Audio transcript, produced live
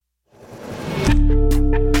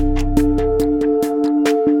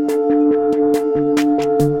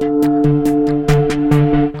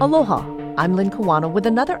Lynn Kawano with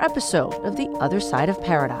another episode of The Other Side of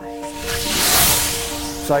Paradise.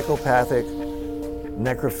 Psychopathic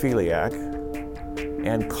necrophiliac,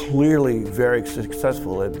 and clearly very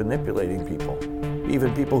successful at manipulating people.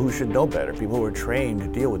 Even people who should know better, people who are trained to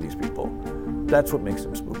deal with these people. That's what makes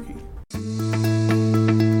them spooky.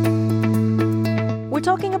 We're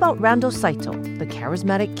talking about Randall Saito, the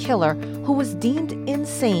charismatic killer who was deemed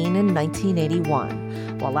insane in 1981.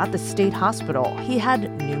 While at the state hospital, he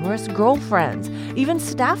had numerous girlfriends. Even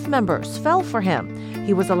staff members fell for him.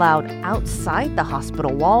 He was allowed outside the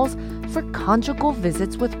hospital walls for conjugal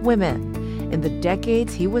visits with women. In the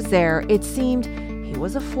decades he was there, it seemed he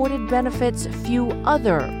was afforded benefits few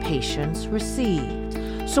other patients received.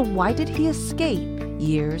 So why did he escape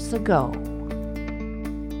years ago?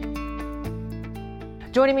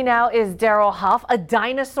 Joining me now is Daryl Huff, a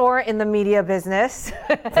dinosaur in the media business.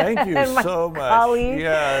 Thank you so much. Colleague.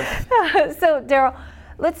 Yes. So, Daryl,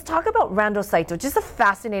 let's talk about Randall Saito. Just a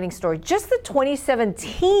fascinating story. Just the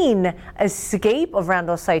 2017 escape of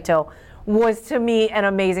Randall Saito was, to me, an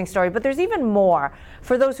amazing story. But there's even more.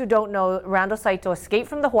 For those who don't know, Randall Saito escaped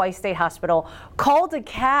from the Hawaii State Hospital, called a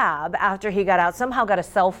cab after he got out, somehow got a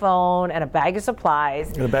cell phone and a bag of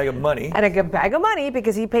supplies. And a bag of money. And a bag of money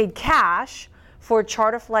because he paid cash for a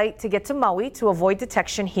charter flight to get to Maui to avoid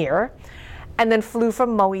detection here, and then flew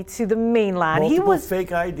from Maui to the mainland. Multiple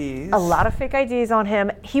fake IDs. A lot of fake IDs on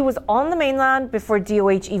him. He was on the mainland before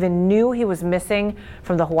DOH even knew he was missing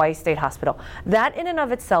from the Hawaii State Hospital. That in and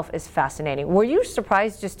of itself is fascinating. Were you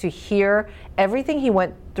surprised just to hear everything he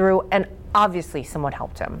went through? And obviously someone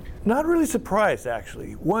helped him. Not really surprised,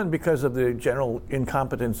 actually. One, because of the general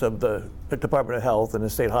incompetence of the Department of Health and the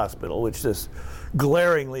state hospital, which is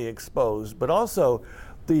glaringly exposed, but also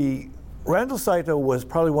the Randall Saito was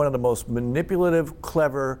probably one of the most manipulative,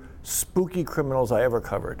 clever, spooky criminals I ever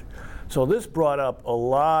covered. So this brought up a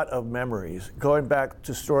lot of memories, going back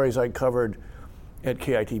to stories I covered at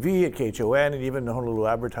KITV, at KHON, and even the Honolulu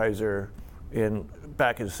Advertiser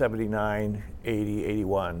back in 79, 80,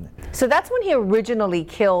 81. So that's when he originally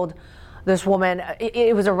killed this woman.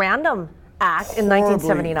 It was a random act in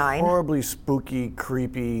 1979. Horribly spooky,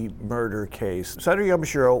 creepy murder case. Sandra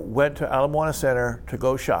Yamashiro went to Ala Moana Center to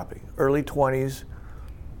go shopping. Early 20s,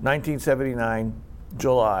 1979,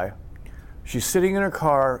 July. She's sitting in her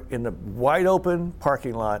car in the wide open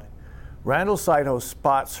parking lot. Randall Saito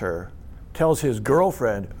spots her, tells his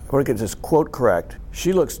girlfriend, I want to get this quote correct,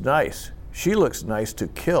 "She looks nice. She looks nice to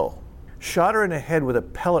kill." Shot her in the head with a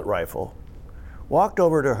pellet rifle, walked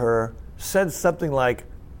over to her, said something like,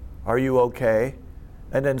 "Are you okay?"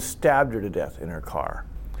 and then stabbed her to death in her car.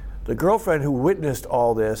 The girlfriend who witnessed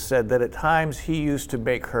all this said that at times he used to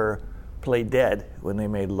make her play dead when they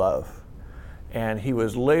made love. And he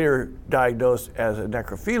was later diagnosed as a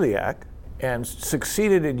necrophiliac and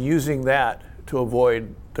succeeded in using that to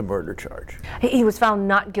avoid the murder charge. He was found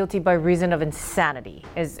not guilty by reason of insanity,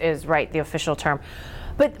 is right, the official term.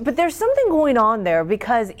 But there's something going on there,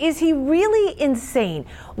 because is he really insane?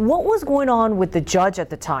 What was going on with the judge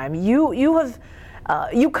at the time? You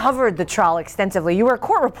covered the trial extensively. You were a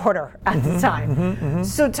court reporter at the time.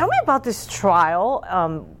 So tell me about this trial,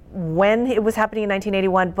 when it was happening in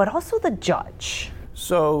 1981, but also the judge.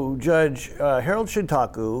 So Judge Harold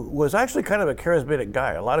Shintaku was actually kind of a charismatic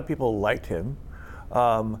guy. A lot of people liked him,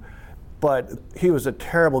 but he was a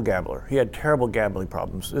terrible gambler. He had terrible gambling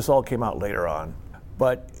problems. This all came out later on.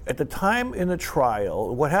 But at the time in the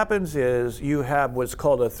trial, what happens is you have what's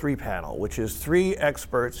called a three-panel, which is three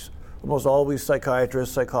experts, almost always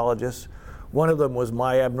psychiatrists, psychologists. One of them was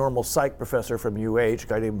my abnormal psych professor from UH, a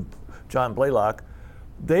guy named John Blaylock.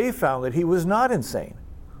 They found that he was not insane,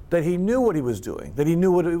 that he knew what he was doing, that he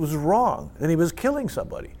knew what it was wrong, that he was killing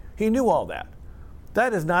somebody. He knew all that.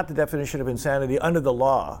 That is not the definition of insanity under the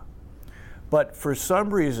law. But for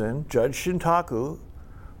some reason, Judge Shintaku,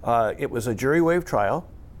 it was a jury waived trial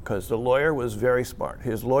because the lawyer was very smart.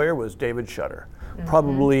 His lawyer was David Shutter,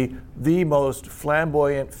 probably the most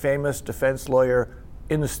flamboyant, famous defense lawyer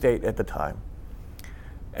in the state at the time.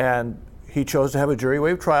 And he chose to have a jury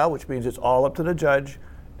waived trial, which means it's all up to the judge,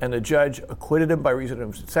 and the judge acquitted him by reason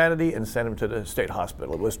of insanity and sent him to the state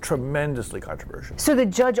hospital. It was tremendously controversial. So the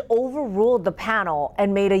judge overruled the panel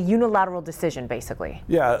and made a unilateral decision, basically.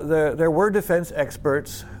 Yeah, there were defense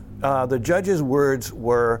experts. The judge's words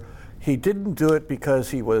were, he didn't do it because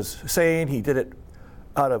he was sane, he did it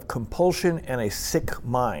out of compulsion and a sick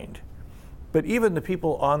mind. But even the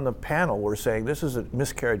people on the panel were saying this is a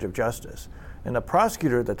miscarriage of justice. And the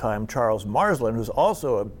prosecutor at the time, Charles Marsland, who's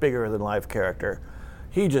also a bigger-than-life character,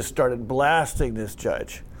 he just started blasting this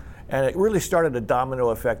judge. And it really started a domino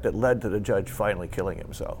effect that led to the judge finally killing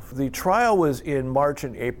himself. The trial was in March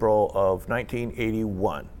and April of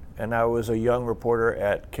 1981. And I was a young reporter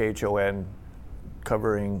at KHON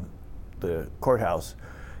covering the courthouse.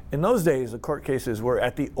 In those days, the court cases were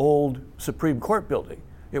at the old Supreme Court building.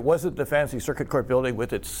 It wasn't the fancy circuit court building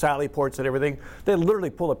with its sally ports and everything. They'd literally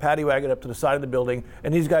pull a paddy wagon up to the side of the building,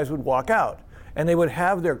 and these guys would walk out. And they would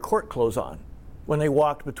have their court clothes on when they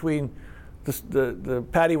walked between the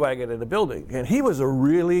paddy wagon and the building. And he was a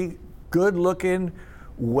really good-looking,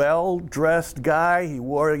 well-dressed guy. He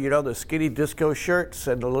wore, the skinny disco shirts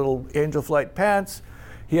and the little Angel Flight pants.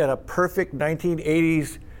 He had a perfect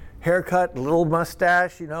 1980s haircut, little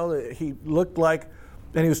mustache, he looked like,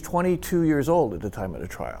 and he was 22 years old at the time of the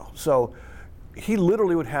trial. So he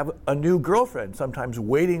literally would have a new girlfriend sometimes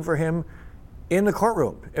waiting for him in the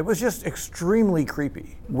courtroom. It was just extremely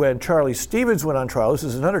creepy. When Charlie Stevens went on trial, this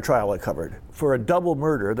is another trial I covered, for a double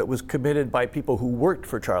murder that was committed by people who worked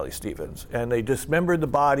for Charlie Stevens. And they dismembered the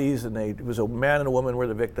bodies, and it was a man and a woman were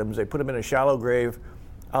the victims. They put them in a shallow grave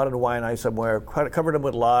out in the Waianae somewhere, covered them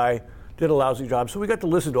with lye, did a lousy job. So we got to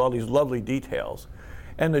listen to all these lovely details.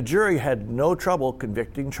 And the jury had no trouble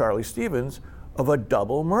convicting Charlie Stevens of a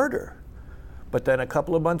double murder. But then a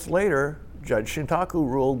couple of months later, Judge Shintaku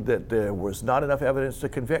ruled that there was not enough evidence to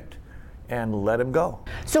convict and let him go.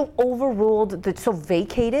 So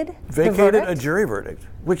vacated? Vacated a jury verdict,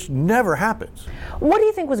 which never happens. What do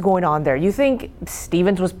you think was going on there? You think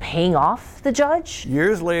Stevens was paying off the judge?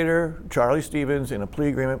 Years later, Charlie Stevens, in a plea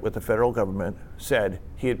agreement with the federal government, said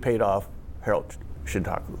he had paid off Harold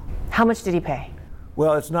Shintaku. How much did he pay?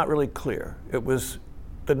 Well, it's not really clear. It was,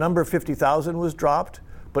 the number 50,000 was dropped,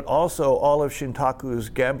 but also all of Shintaku's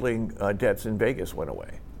gambling debts in Vegas went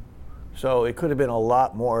away. So it could have been a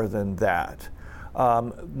lot more than that.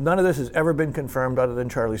 None of this has ever been confirmed other than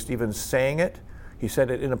Charlie Stevens saying it. He said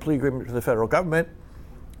it in a plea agreement to the federal government,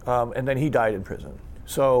 and then he died in prison.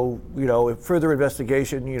 So, if further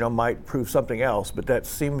investigation, might prove something else, but that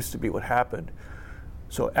seems to be what happened.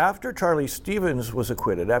 So after Charlie Stevens was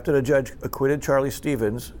acquitted, after the judge acquitted Charlie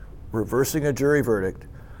Stevens, reversing a jury verdict,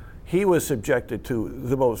 he was subjected to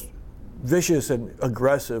the most vicious and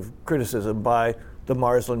aggressive criticism by the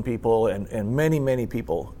Marsland people and many, many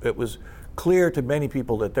people. It was clear to many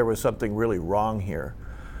people that there was something really wrong here.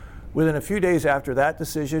 Within a few days after that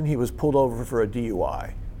decision, he was pulled over for a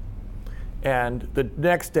DUI. And the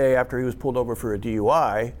next day after he was pulled over for a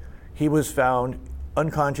DUI, he was found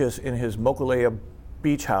unconscious in his Mokulea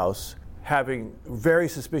beach house having very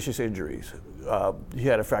suspicious injuries. He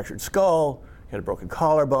had a fractured skull, he had a broken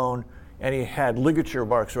collarbone, and he had ligature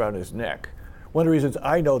marks around his neck. One of the reasons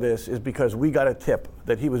I know this is because we got a tip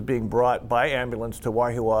that he was being brought by ambulance to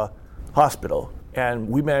Wahiawa Hospital. And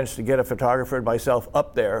we managed to get a photographer and myself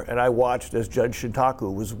up there, and I watched as Judge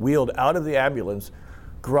Shintaku was wheeled out of the ambulance,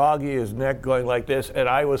 groggy, his neck going like this, and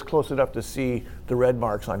I was close enough to see the red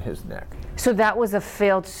marks on his neck. So that was a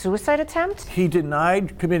failed suicide attempt? He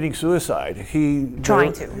denied committing suicide. He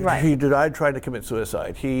denied trying to commit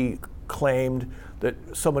suicide. He claimed that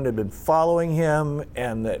someone had been following him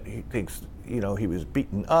and that he thinks, he was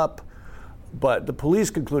beaten up, but the police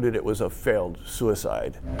concluded it was a failed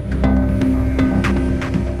suicide.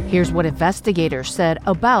 Here's what investigators said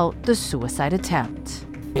about the suicide attempt.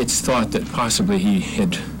 It's thought that possibly he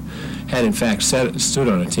had in fact stood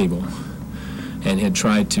on a table and had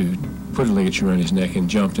tried to put a ligature around his neck and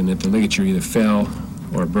jumped, and that the ligature either fell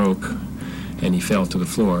or broke, and he fell to the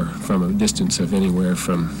floor from a distance of anywhere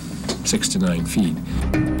from 6 to 9 feet.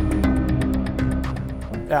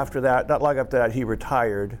 After that, not long after that, he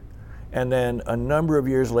retired. And then a number of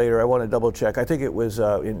years later, I want to double check, I think it was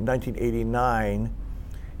in 1989,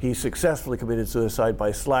 he successfully committed suicide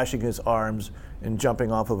by slashing his arms and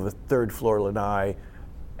jumping off of a third-floor lanai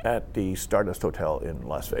at the Stardust Hotel in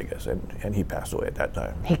Las Vegas, and he passed away at that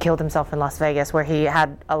time. He killed himself in Las Vegas, where he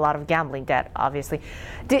had a lot of gambling debt, obviously.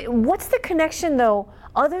 What's the connection, though,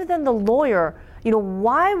 other than the lawyer?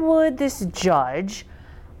 Why would this judge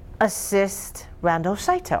assist Randall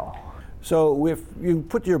Saito? So if you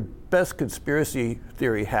put your best conspiracy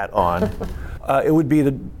theory hat on, it would be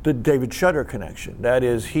the David Shutter connection. That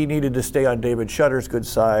is, he needed to stay on David Shutter's good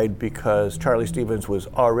side because Charlie Stevens was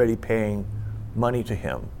already paying money to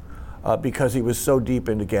him because he was so deep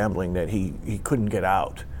into gambling that he couldn't get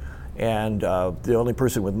out. And the only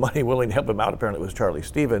person with money willing to help him out apparently was Charlie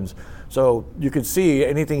Stevens. So you could see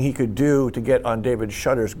anything he could do to get on David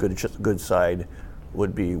Shutter's good side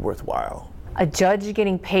would be worthwhile. A judge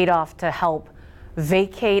getting paid off to help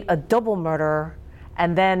vacate a double murder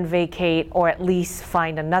and then vacate or at least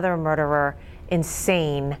find another murderer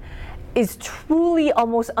insane is truly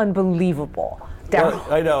almost unbelievable.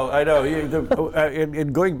 Daryl. I know.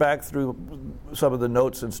 In going back through some of the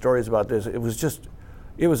notes and stories about this, it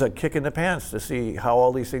was a kick in the pants to see how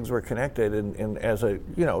all these things were connected. And as a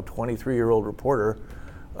 23-year-old reporter,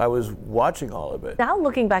 I was watching all of it. Now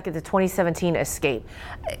looking back at the 2017 escape,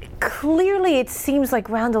 clearly it seems like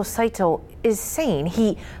Randall Saito is sane.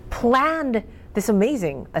 He planned this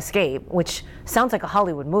amazing escape, which sounds like a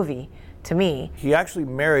Hollywood movie to me. He actually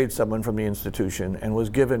married someone from the institution and was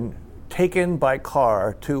taken by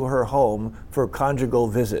car to her home for conjugal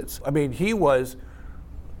visits. I mean, he was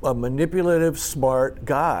a manipulative, smart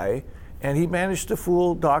guy, and he managed to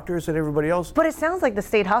fool doctors and everybody else. But it sounds like the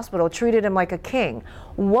state hospital treated him like a king.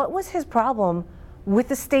 What was his problem with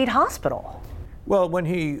the state hospital? Well, when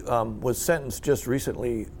he was sentenced just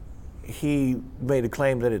recently, he made a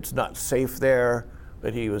claim that it's not safe there,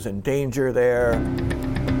 that he was in danger there.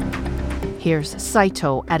 Here's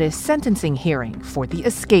Saito at his sentencing hearing for the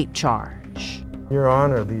escape charge. Your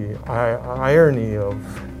Honor, the irony of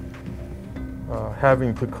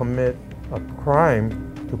having to commit a crime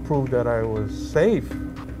to prove that I was safe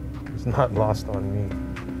is not lost on me.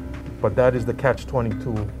 But that is the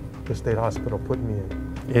catch-22 the state hospital put me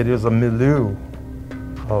in. It is a milieu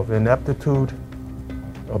of ineptitude,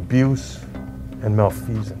 abuse, and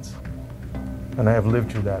malfeasance. And I have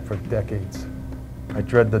lived through that for decades. I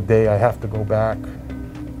dread the day I have to go back.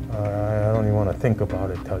 I don't even want to think about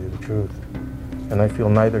it, tell you the truth. And I feel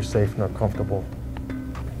neither safe nor comfortable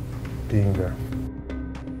being there.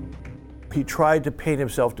 He tried to paint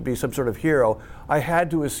himself to be some sort of hero. I had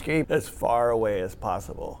to escape as far away as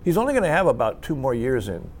possible. He's only going to have about 2 more years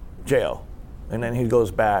in jail, and then he goes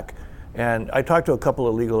back. And I talked to a couple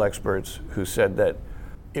of legal experts who said that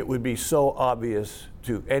it would be so obvious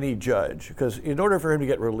to any judge, because in order for him to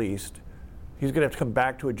get released, he's going to have to come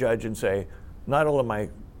back to a judge and say, not only am I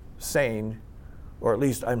sane, or at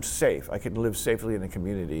least I'm safe, I can live safely in the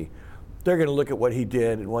community. They're going to look at what he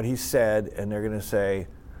did and what he said, and they're going to say,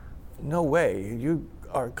 no way, you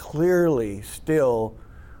are clearly still,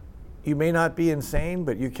 you may not be insane,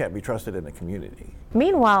 but you can't be trusted in the community.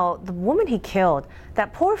 Meanwhile, the woman he killed,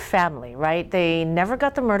 that poor family, right? They never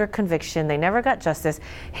got the murder conviction, they never got justice.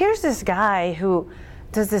 Here's this guy who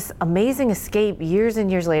does this amazing escape years and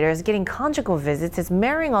years later, is getting conjugal visits, is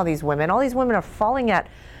marrying all these women are falling at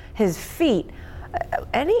his feet.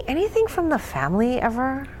 Anything from the family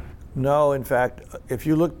ever? No, in fact, if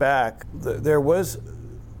you look back, there was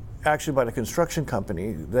actually by the construction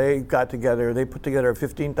company, they got together, they put together a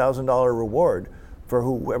 $15,000 reward for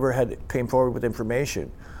whoever came forward with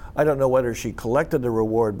information. I don't know whether she collected the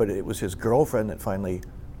reward, but it was his girlfriend that finally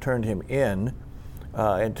turned him in,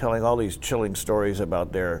 and telling all these chilling stories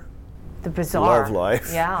about the bizarre love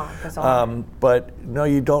life. Yeah, bizarre. But no,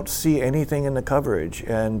 you don't see anything in the coverage.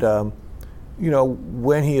 And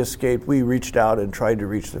when he escaped, we reached out and tried to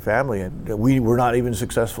reach the family, and we were not even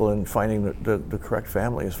successful in finding the correct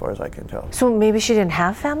family, as far as I can tell. So maybe she didn't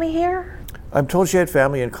have family here? I'm told she had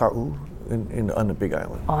family in Ka'u, on the Big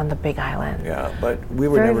Island. On the Big Island. Yeah, but we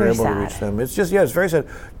were never able to reach them. It's just, it's very sad.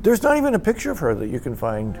 There's not even a picture of her that you can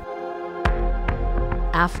find.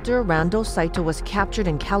 After Randall Saito was captured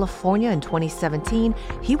in California in 2017,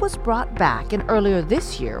 he was brought back and earlier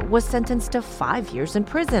this year was sentenced to 5 years in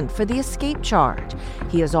prison for the escape charge.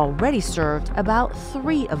 He has already served about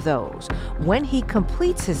 3 of those. When he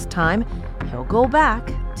completes his time, he'll go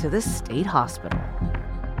back to the state hospital.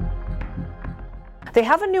 They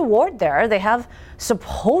have a new ward there. They have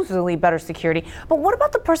supposedly better security. But what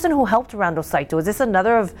about the person who helped Randall Saito? Is this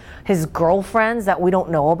another of his girlfriends that we don't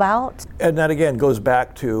know about? And that again goes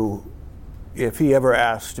back to if he ever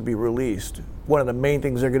asks to be released, one of the main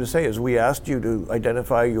things they're going to say is, we asked you to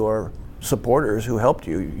identify your supporters who helped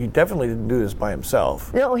you. He definitely didn't do this by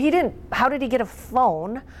himself. No, he didn't. How did he get a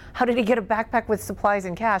phone? How did he get a backpack with supplies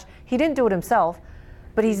and cash? He didn't do it himself.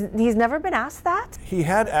 But he's never been asked that? He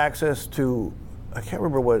had access to, I can't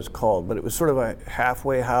remember what it's called, but it was sort of a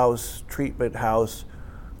halfway house, treatment house,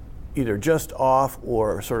 either just off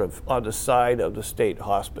or sort of on the side of the state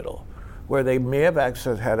hospital, where they may have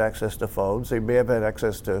had access to phones, they may have had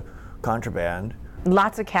access to contraband.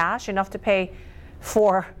 Lots of cash, enough to pay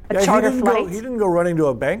for a charter flight? He didn't go running to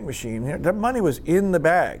a bank machine. That money was in the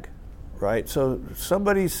bag, right? So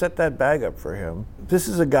somebody set that bag up for him. This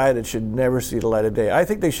is a guy that should never see the light of day. I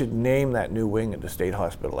think they should name that new wing at the state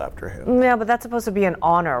hospital after him. Yeah, but that's supposed to be an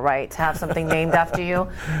honor, right? To have something named after you.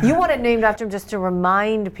 You want it named after him just to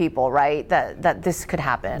remind people, right, that this could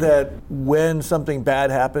happen. That when something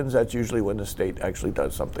bad happens, that's usually when the state actually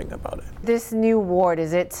does something about it. This new ward,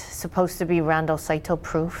 is it supposed to be Randall Saito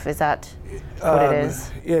proof? Is that what it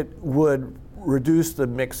is? It would reduce the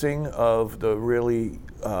mixing of the really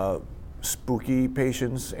spooky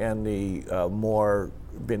patients and the more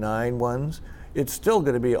benign ones, it's still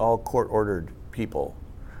going to be all court-ordered people.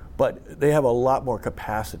 But they have a lot more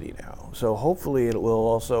capacity now. So hopefully it will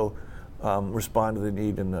also respond to the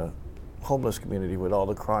need in the homeless community with all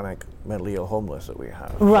the chronic mentally ill homeless that we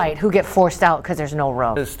have. Right, who get forced out because there's no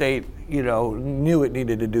room. The state, knew it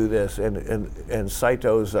needed to do this, and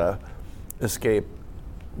Saito's escape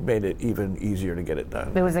made it even easier to get it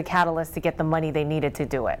done. It was a catalyst to get the money they needed to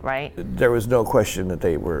do it, right? There was no question that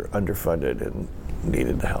they were underfunded and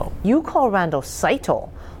needed the help. You call Randall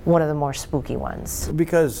Saito one of the more spooky ones.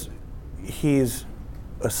 Because he's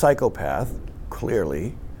a psychopath,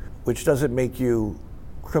 clearly, which doesn't make you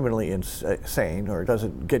criminally insane or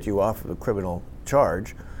doesn't get you off of a criminal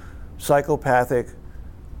charge. Psychopathic,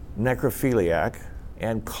 necrophiliac,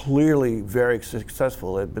 and clearly very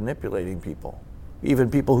successful at manipulating people. Even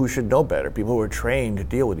people who should know better, people who are trained to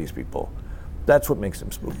deal with these people. That's what makes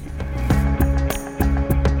him spooky.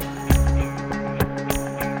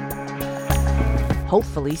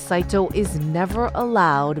 Hopefully, Saito is never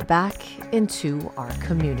allowed back into our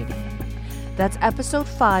community. That's episode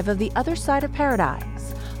 5 of The Other Side of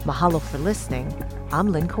Paradise. Mahalo for listening.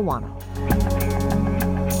 I'm Lynn Kawano.